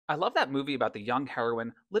I love that movie about the young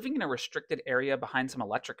heroine living in a restricted area behind some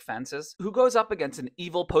electric fences, who goes up against an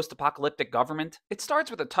evil post-apocalyptic government. It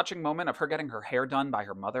starts with a touching moment of her getting her hair done by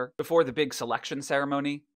her mother, before the big selection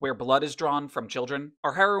ceremony, where blood is drawn from children.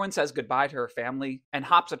 Our heroine says goodbye to her family, and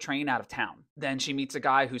hops a train out of town. Then she meets a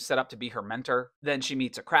guy who's set up to be her mentor. Then she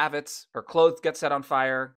meets a Kravitz, her clothes get set on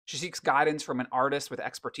fire. She seeks guidance from an artist with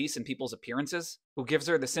expertise in people's appearances, who gives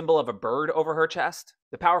her the symbol of a bird over her chest.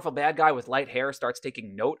 The powerful bad guy with light hair starts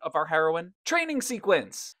taking note of our heroine. Training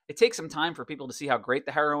sequence! It takes some time for people to see how great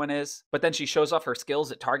the heroine is, but then she shows off her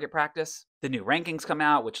skills at target practice. The new rankings come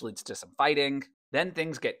out, which leads to some fighting. Then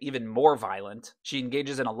things get even more violent. She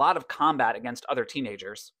engages in a lot of combat against other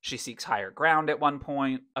teenagers. She seeks higher ground at one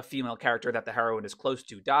point. A female character that the heroine is close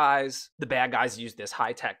to dies. The bad guys use this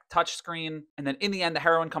high-tech touchscreen. And then in the end, the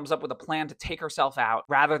heroine comes up with a plan to take herself out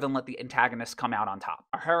rather than let the antagonist come out on top.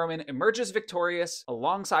 Our heroine emerges victorious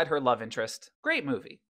alongside her love interest. Great movie.